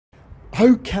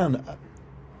How can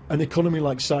an economy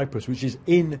like Cyprus, which is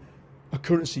in a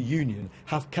currency union,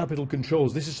 have capital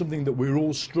controls? This is something that we're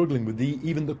all struggling with,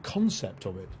 even the concept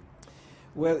of it.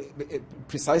 Well,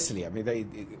 precisely. I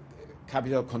mean,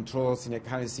 capital controls in a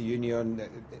currency union,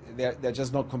 they're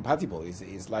just not compatible.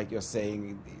 It's like you're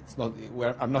saying, it's not.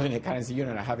 I'm not in a currency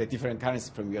union. I have a different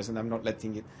currency from yours, and I'm not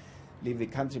letting it leave the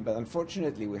country. But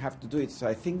unfortunately, we have to do it. So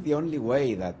I think the only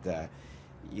way that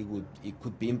it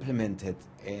could be implemented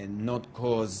and not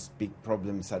cause big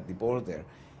problems at the border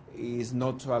is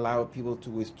not to allow people to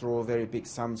withdraw very big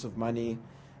sums of money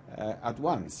at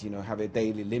once. Have a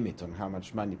daily limit on how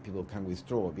much money people can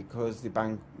withdraw, because the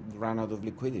bank ran out of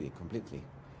liquidity completely.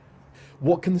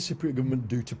 What can the Cypriot government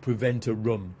do to prevent a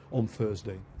run on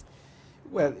Thursday?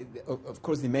 Well, of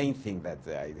course, the main thing that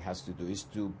it has to do is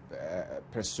to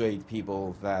persuade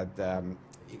people that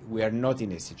we are not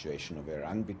in a situation of a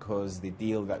run, because the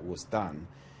deal that was done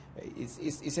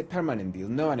is a permanent deal.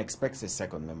 No one expects a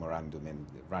second memorandum and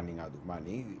running out of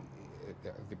money,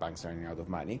 the banks running out of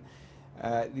money.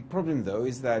 The problem, though,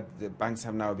 is that the banks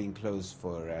have now been closed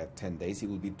for 10 days. It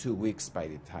will be 2 weeks by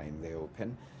the time they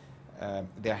open.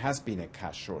 There has been a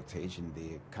cash shortage in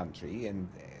the country, and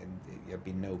there have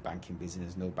been no banking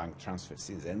business, no bank transfers,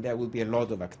 and there will be a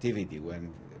lot of activity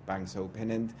when banks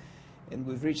open, and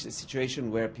we've reached a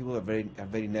situation where people are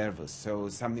very nervous. So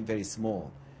something very small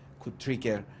could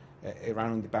trigger a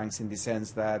run on the banks, in the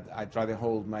sense that I'd rather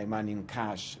hold my money in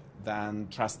cash than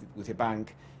trust it with a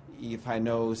bank, if I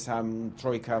know some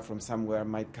troika from somewhere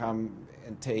might come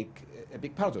and take a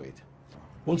big part of it.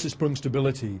 Once it's sprung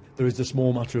stability, there is the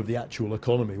small matter of the actual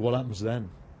economy. What happens then?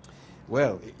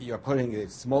 Well, you're calling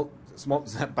it small,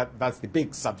 but that's the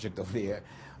big subject of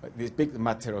this big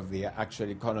matter of the actual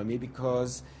economy,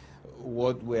 because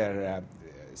what we're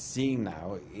seeing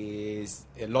now is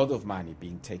a lot of money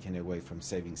being taken away from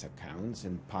savings accounts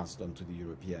and passed on to the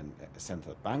European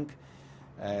Central Bank.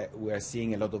 We're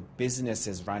seeing a lot of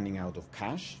businesses running out of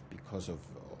cash because of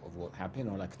what happened.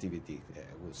 All activity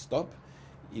will stop.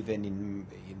 Even in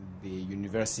the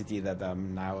university that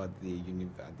I'm now at, the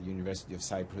University of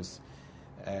Cyprus,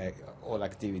 all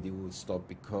activity will stop,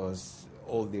 because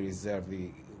all the reserve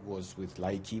was with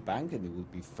Laiki Bank, and it will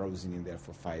be frozen in there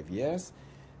for 5 years.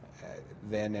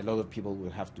 Then a lot of people will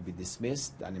have to be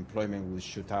dismissed. Unemployment will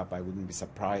shoot up. I wouldn't be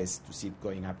surprised to see it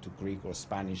going up to Greek or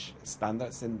Spanish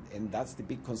standards, and that's the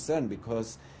big concern,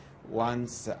 because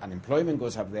once unemployment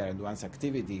goes up there and once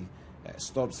activity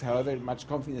stops, however much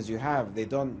confidence you have, they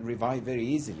don't revive very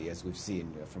easily, as we've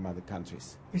seen from other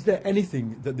countries. Is there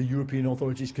anything that the European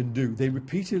authorities can do? They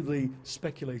repeatedly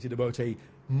speculated about a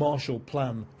Marshall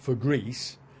Plan for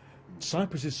Greece.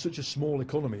 Cyprus is such a small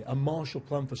economy. A Marshall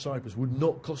Plan for Cyprus would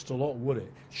not cost a lot, would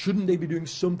it? Shouldn't they be doing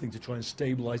something to try and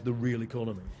stabilise the real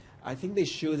economy? I think they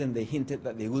should, and they hinted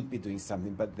that they would be doing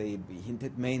something, but they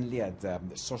hinted mainly at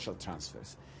social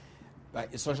transfers.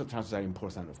 But social transfers are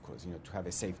important, of course, to have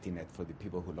a safety net for the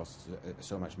people who lost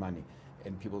so much money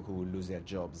and people who will lose their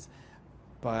jobs.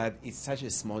 But it's such a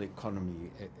small economy,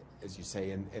 as you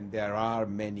say, and there are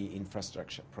many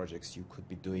infrastructure projects you could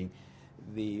be doing.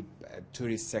 The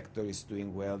tourist sector is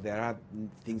doing well. There are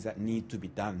things that need to be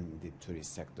done in the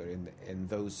tourist sector, and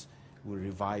those will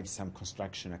revive some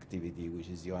construction activity, which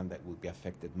is the one that will be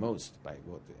affected most by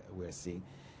what we're seeing.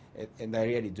 And I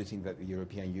really do think that the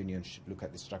European Union should look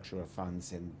at the structural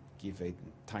funds and give a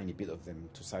tiny bit of them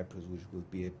to Cyprus, which will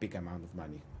be a big amount of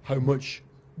money. How much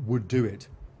would do it?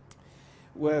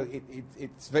 Well,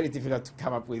 it's very difficult to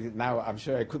come up with it now. I'm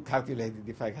sure I could calculate it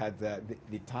if I had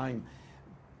the time,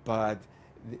 but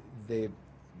the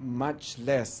much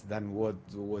less than what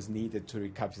was needed to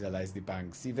recapitalize the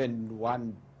banks. Even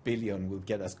 1 billion will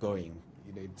get us going,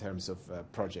 in terms of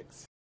projects.